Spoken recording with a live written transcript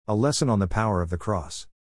A lesson on the power of the cross.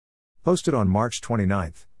 Posted on March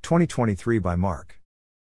 29, 2023 by Mark.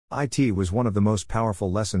 It was one of the most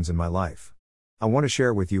powerful lessons in my life. I want to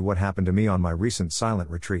share with you what happened to me on my recent silent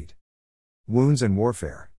retreat. Wounds and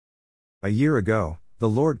warfare. A year ago, the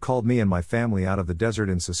Lord called me and my family out of the desert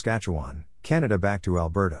in Saskatchewan, Canada back to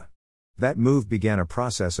Alberta. That move began a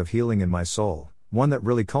process of healing in my soul, one that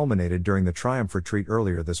really culminated during the Triumph Retreat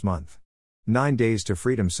earlier this month. 9 Days to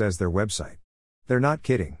Freedom says their website. They're not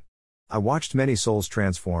kidding. I watched many souls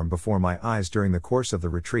transform before my eyes during the course of the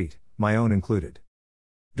retreat, my own included.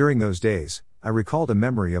 During those days, I recalled a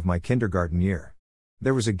memory of my kindergarten year.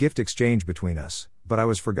 There was a gift exchange between us, but I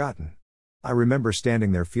was forgotten. I remember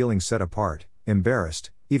standing there feeling set apart,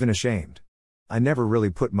 embarrassed, even ashamed. I never really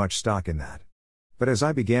put much stock in that. But as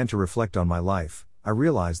I began to reflect on my life, I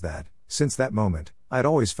realized that, since that moment, I had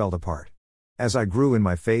always felt apart. As I grew in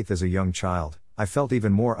my faith as a young child, I felt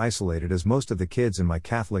even more isolated as most of the kids in my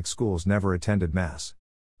Catholic schools never attended Mass.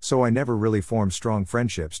 So I never really formed strong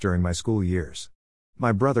friendships during my school years.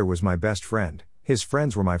 My brother was my best friend, his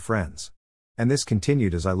friends were my friends. And this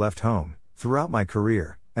continued as I left home, throughout my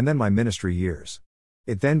career, and then my ministry years.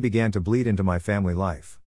 It then began to bleed into my family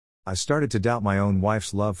life. I started to doubt my own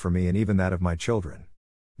wife's love for me and even that of my children.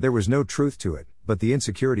 There was no truth to it, but the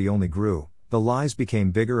insecurity only grew, the lies became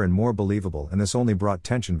bigger and more believable, and this only brought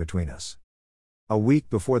tension between us. A week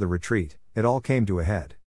before the retreat, it all came to a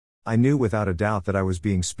head. I knew without a doubt that I was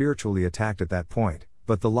being spiritually attacked at that point,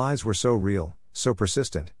 but the lies were so real, so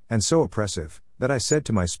persistent, and so oppressive, that I said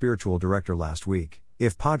to my spiritual director last week,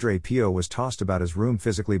 if Padre Pio was tossed about his room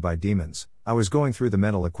physically by demons, I was going through the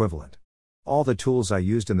mental equivalent. All the tools I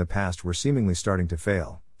used in the past were seemingly starting to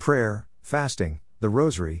fail: prayer, fasting, the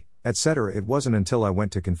rosary, etc. It wasn't until I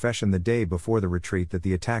went to confession the day before the retreat that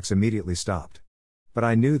the attacks immediately stopped. But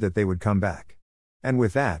I knew that they would come back. And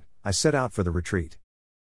with that, I set out for the retreat.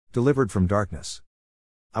 Delivered from darkness.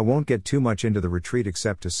 I won't get too much into the retreat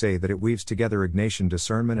except to say that it weaves together Ignatian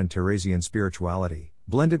discernment and Theresian spirituality,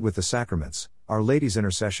 blended with the sacraments, Our Lady's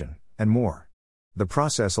intercession, and more. The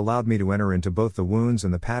process allowed me to enter into both the wounds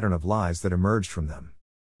and the pattern of lies that emerged from them.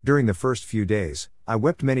 During the first few days, I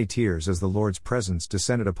wept many tears as the Lord's presence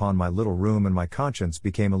descended upon my little room and my conscience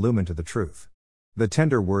became illumined to the truth. The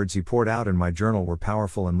tender words He poured out in my journal were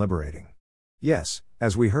powerful and liberating. Yes,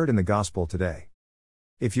 as we heard in the Gospel today.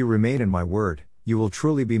 If you remain in my word, you will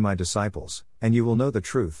truly be my disciples, and you will know the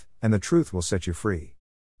truth, and the truth will set you free.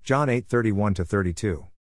 John 8:31-32.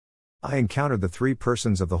 I encountered the three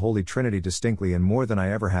persons of the Holy Trinity distinctly and more than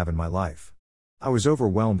I ever have in my life. I was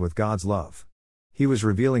overwhelmed with God's love. He was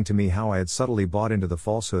revealing to me how I had subtly bought into the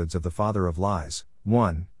falsehoods of the father of lies,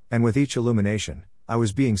 1, and with each illumination, I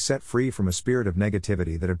was being set free from a spirit of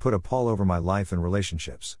negativity that had put a pall over my life and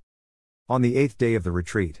relationships. On the 8th day of the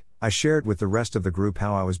retreat, I shared with the rest of the group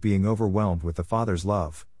how I was being overwhelmed with the Father's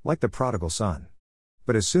love, like the prodigal son.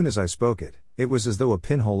 But as soon as I spoke it, it was as though a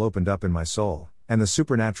pinhole opened up in my soul, and the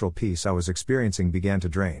supernatural peace I was experiencing began to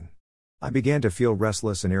drain. I began to feel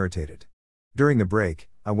restless and irritated. During the break,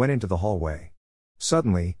 I went into the hallway.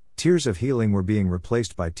 Suddenly, tears of healing were being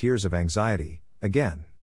replaced by tears of anxiety, again.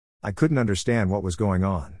 I couldn't understand what was going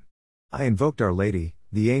on. I invoked Our Lady,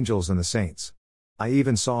 the angels and the saints. I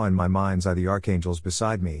even saw in my mind's eye the archangels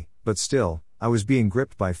beside me, but still, I was being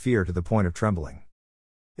gripped by fear to the point of trembling.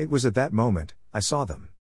 It was at that moment, I saw them.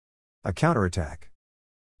 A counterattack.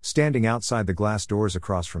 Standing outside the glass doors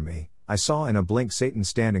across from me, I saw in a blink Satan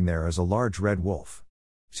standing there as a large red wolf.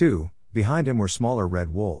 2, behind him were smaller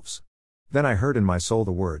red wolves. Then I heard in my soul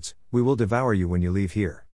the words, "We will devour you when you leave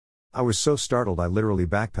here." I was so startled I literally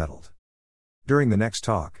backpedaled. During the next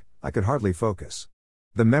talk, I could hardly focus.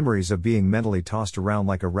 The memories of being mentally tossed around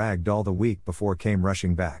like a rag doll the week before came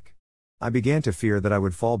rushing back. I began to fear that I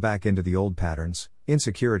would fall back into the old patterns,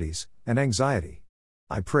 insecurities, and anxiety.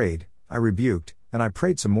 I prayed, I rebuked, and I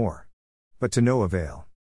prayed some more. But to no avail.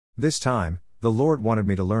 This time, the Lord wanted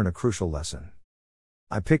me to learn a crucial lesson.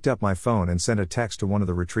 I picked up my phone and sent a text to one of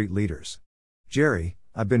the retreat leaders. "Jerry,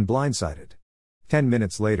 I've been blindsided." 10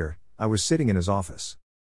 minutes later, I was sitting in his office.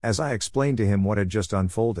 As I explained to him what had just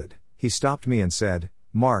unfolded, he stopped me and said,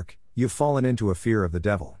 "Mark, you've fallen into a fear of the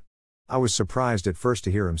devil." I was surprised at first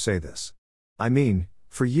to hear him say this. I mean,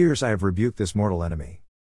 for years I have rebuked this mortal enemy.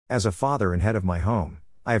 As a father and head of my home,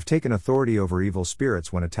 I have taken authority over evil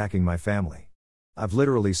spirits when attacking my family. I've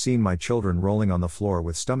literally seen my children rolling on the floor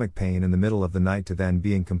with stomach pain in the middle of the night to then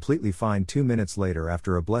being completely fine 2 minutes later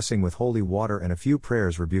after a blessing with holy water and a few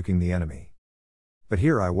prayers rebuking the enemy. But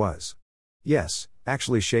here I was. Yes,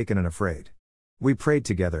 actually shaken and afraid. We prayed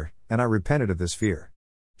together, and I repented of this fear.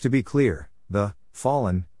 To be clear, the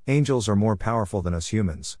fallen angels are more powerful than us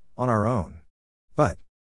humans, on our own. But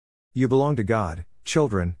You belong to God,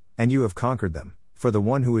 children, and you have conquered them, for the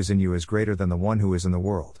one who is in you is greater than the one who is in the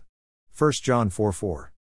world. 1 John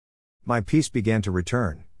 4:4. My peace began to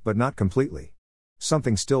return, but not completely.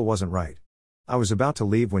 Something still wasn't right. I was about to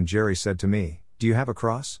leave when Jerry said to me, "Do you have a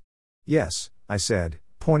cross?" "Yes," I said,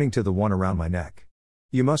 pointing to the one around my neck.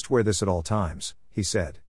 "You must wear this at all times," he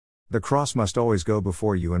said. "The cross must always go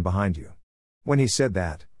before you and behind you." When he said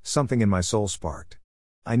that, something in my soul sparked.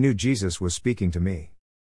 I knew Jesus was speaking to me.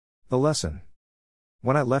 The lesson.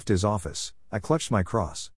 When I left his office, I clutched my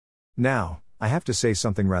cross. Now, I have to say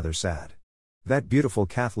something rather sad. That beautiful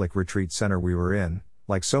Catholic retreat center we were in,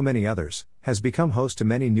 like so many others, has become host to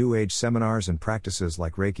many New Age seminars and practices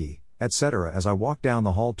like Reiki, etc. As I walked down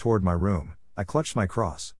the hall toward my room, I clutched my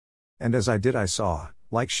cross. And as I did, I saw,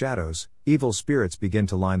 like shadows, evil spirits begin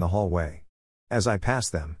to line the hallway. As I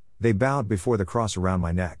passed them, they bowed before the cross around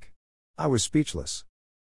my neck. I was speechless.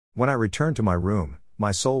 When I returned to my room,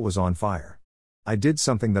 my soul was on fire. I did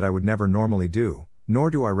something that I would never normally do, nor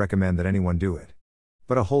do I recommend that anyone do it.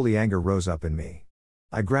 But a holy anger rose up in me.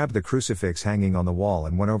 I grabbed the crucifix hanging on the wall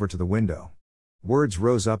and went over to the window. Words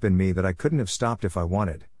rose up in me that I couldn't have stopped if I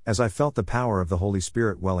wanted, as I felt the power of the Holy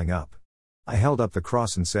Spirit welling up. I held up the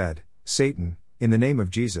cross and said, "Satan, in the name of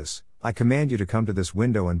Jesus, I command you to come to this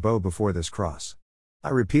window and bow before this cross." I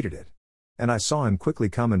repeated it. And I saw him quickly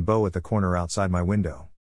come and bow at the corner outside my window.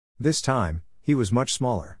 This time, he was much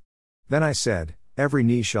smaller. Then I said, "Every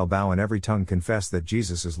knee shall bow and every tongue confess that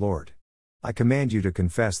Jesus is Lord. I command you to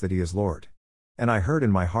confess that he is Lord." And I heard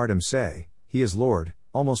in my heart him say, "He is Lord,"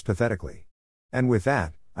 almost pathetically. And with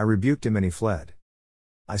that, I rebuked him and he fled.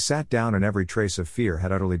 I sat down and every trace of fear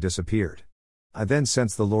had utterly disappeared. I then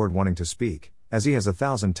sensed the Lord wanting to speak, as he has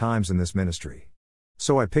 1,000 times in this ministry.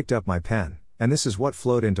 So I picked up my pen, and this is what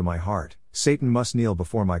flowed into my heart: Satan must kneel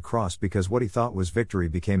before my cross because what he thought was victory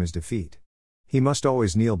became his defeat. He must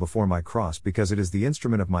always kneel before my cross because it is the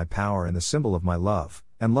instrument of my power and the symbol of my love,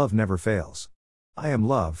 and love never fails. I am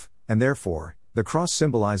love, and therefore, the cross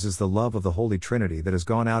symbolizes the love of the Holy Trinity that has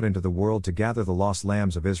gone out into the world to gather the lost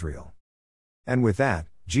lambs of Israel. And with that,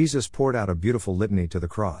 Jesus poured out a beautiful litany to the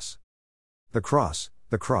cross. The cross,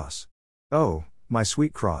 the cross. Oh, my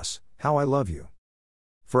sweet cross, how I love you.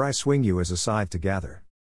 For I swing you as a scythe to gather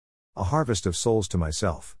a harvest of souls to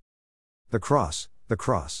myself. The cross, the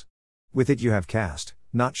cross. With it you have cast,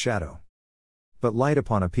 not shadow, but light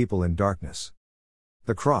upon a people in darkness.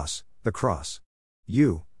 The cross, the cross.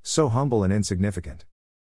 You, so humble and insignificant.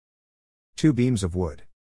 2 beams of wood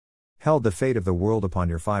held the fate of the world upon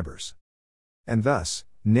your fibers, and thus,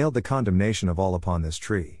 nailed the condemnation of all upon this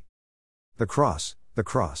tree. The cross, the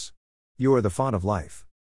cross. You are the font of life.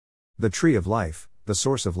 The tree of life, the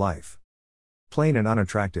source of life. Plain and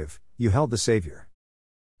unattractive, you held the Savior.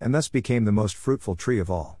 And thus became the most fruitful tree of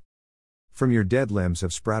all. From your dead limbs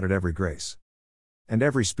have sprouted every grace and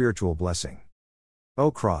every spiritual blessing. O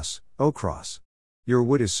cross, O cross. Your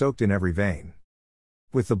wood is soaked in every vein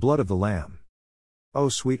with the blood of the Lamb. O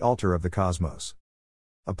sweet altar of the cosmos.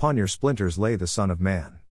 Upon your splinters lay the Son of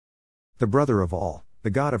Man, the brother of all, the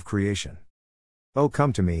God of creation. Oh,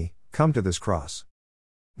 come to me, come to this cross,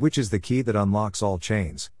 which is the key that unlocks all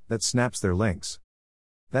chains, that snaps their links,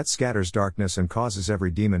 that scatters darkness and causes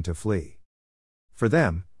every demon to flee. For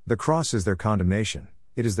them, the cross is their condemnation,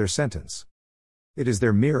 it is their sentence. It is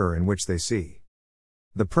their mirror in which they see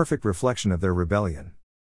the perfect reflection of their rebellion.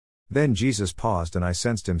 Then Jesus paused and I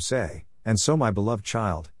sensed him say, "And so my beloved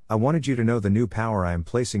child, I wanted you to know the new power I am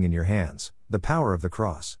placing in your hands, the power of the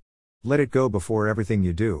cross. Let it go before everything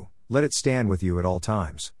you do, let it stand with you at all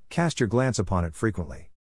times, cast your glance upon it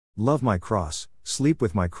frequently. Love my cross, sleep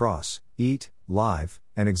with my cross, eat, live,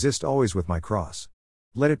 and exist always with my cross.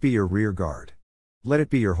 Let it be your rear guard. Let it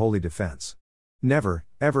be your holy defense. Never,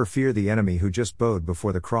 ever fear the enemy who just bowed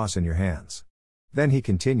before the cross in your hands." Then he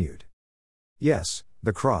continued. Yes,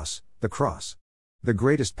 the cross, the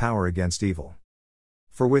greatest power against evil.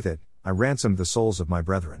 For with it, I ransomed the souls of my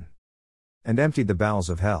brethren, and emptied the bowels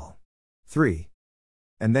of hell. 3.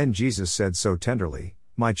 And then Jesus said so tenderly,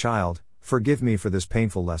 "My child, forgive me for this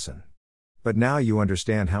painful lesson. But now you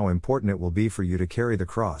understand how important it will be for you to carry the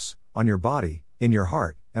cross, on your body, in your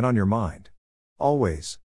heart, and on your mind.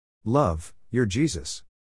 Always. Love, your Jesus."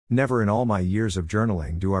 Never in all my years of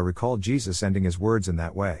journaling do I recall Jesus ending his words in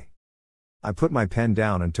that way. I put my pen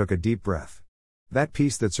down and took a deep breath. That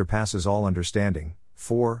peace that surpasses all understanding,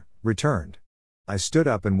 returned. I stood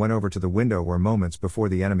up and went over to the window where moments before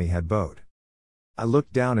the enemy had bowed. I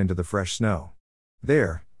looked down into the fresh snow.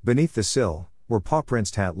 There, beneath the sill, were paw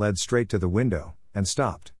prints that led straight to the window, and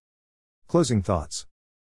stopped. Closing thoughts.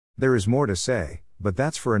 There is more to say, but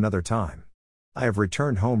that's for another time. I have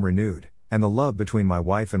returned home renewed, and the love between my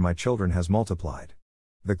wife and my children has multiplied.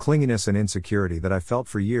 The clinginess and insecurity that I felt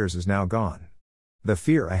for years is now gone. The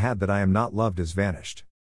fear I had that I am not loved is vanished.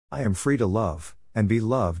 I am free to love, and be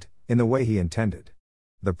loved, in the way He intended.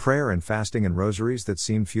 The prayer and fasting and rosaries that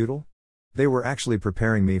seemed futile? They were actually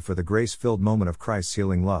preparing me for the grace-filled moment of Christ's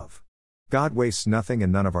healing love. God wastes nothing,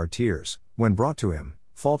 and none of our tears, when brought to Him,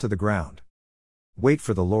 fall to the ground. Wait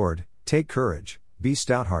for the Lord, take courage, be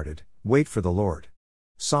stout-hearted, wait for the Lord.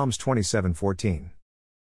 Psalms 27:14.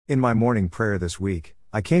 In my morning prayer this week,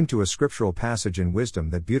 I came to a scriptural passage in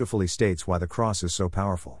Wisdom that beautifully states why the cross is so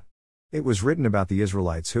powerful. It was written about the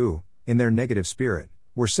Israelites who, in their negative spirit,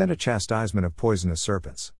 were sent a chastisement of poisonous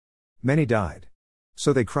serpents. Many died.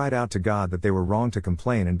 So they cried out to God that they were wrong to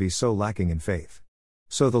complain and be so lacking in faith.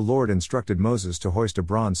 So the Lord instructed Moses to hoist a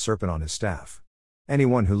bronze serpent on his staff.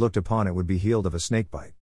 Anyone who looked upon it would be healed of a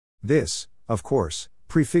snakebite. This, of course,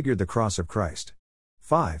 prefigured the cross of Christ.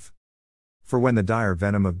 5. For when the dire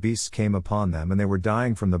venom of beasts came upon them and they were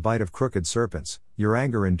dying from the bite of crooked serpents, your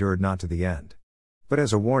anger endured not to the end. But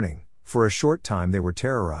as a warning, for a short time they were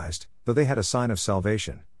terrorized, though they had a sign of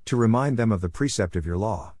salvation, to remind them of the precept of your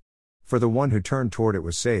law. For the one who turned toward it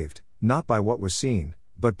was saved, not by what was seen,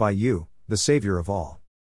 but by you, the Savior of all.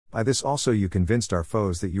 By this also you convinced our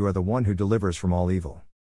foes that you are the one who delivers from all evil.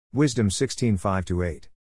 Wisdom 16:5-8.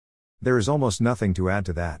 There is almost nothing to add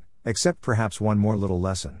to that, except perhaps one more little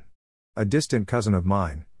lesson. A distant cousin of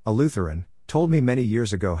mine, a Lutheran, told me many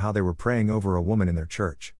years ago how they were praying over a woman in their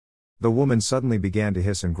church. The woman suddenly began to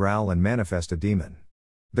hiss and growl and manifest a demon.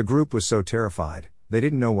 The group was so terrified, they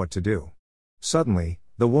didn't know what to do. Suddenly,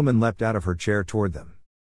 the woman leapt out of her chair toward them.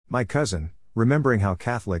 My cousin, remembering how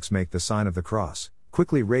Catholics make the sign of the cross,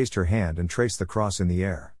 quickly raised her hand and traced the cross in the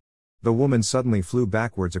air. The woman suddenly flew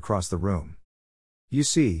backwards across the room. You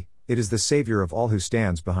see, it is the Savior of all who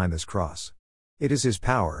stands behind this cross. It is His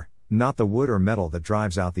power, not the wood or metal, that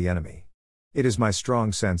drives out the enemy. It is my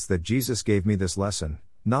strong sense that Jesus gave me this lesson,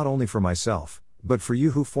 not only for myself, but for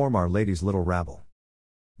you who form Our Lady's little rabble.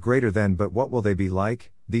 Greater than, but what will they be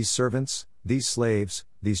like, these servants, these slaves,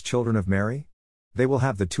 these children of Mary? They will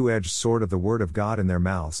have the two-edged sword of the Word of God in their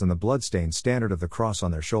mouths and the blood-stained standard of the cross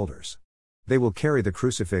on their shoulders. They will carry the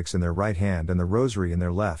crucifix in their right hand and the rosary in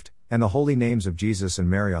their left, and the holy names of Jesus and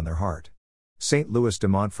Mary on their heart. St. Louis de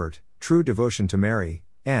Montfort, True Devotion to Mary,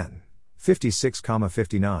 N.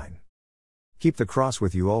 56,59. Keep the cross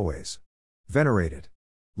with you always. Venerate it.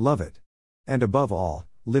 Love it. And above all,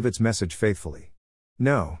 live its message faithfully.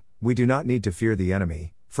 No, we do not need to fear the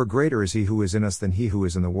enemy, for greater is He who is in us than he who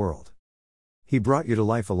is in the world. He brought you to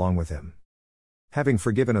life along with Him, having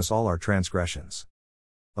forgiven us all our transgressions,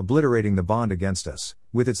 obliterating the bond against us,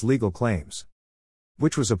 with its legal claims,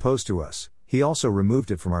 which was opposed to us. He also removed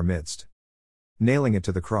it from our midst, nailing it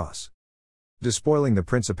to the cross, despoiling the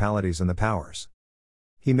principalities and the powers.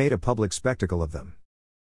 He made a public spectacle of them,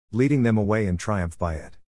 leading them away in triumph by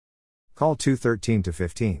it. Call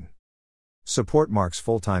 213-15. Support Mark's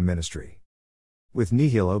full-time ministry with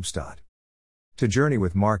Nihil Obstat. To journey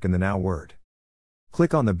with Mark in the Now Word,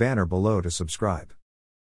 click on the banner below to subscribe.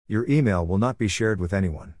 Your email will not be shared with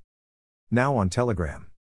anyone. Now on Telegram.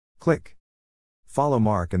 Click. Follow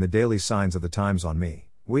Mark and the daily signs of the times on me.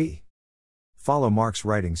 Follow Mark's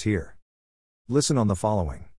writings here. Listen on the following.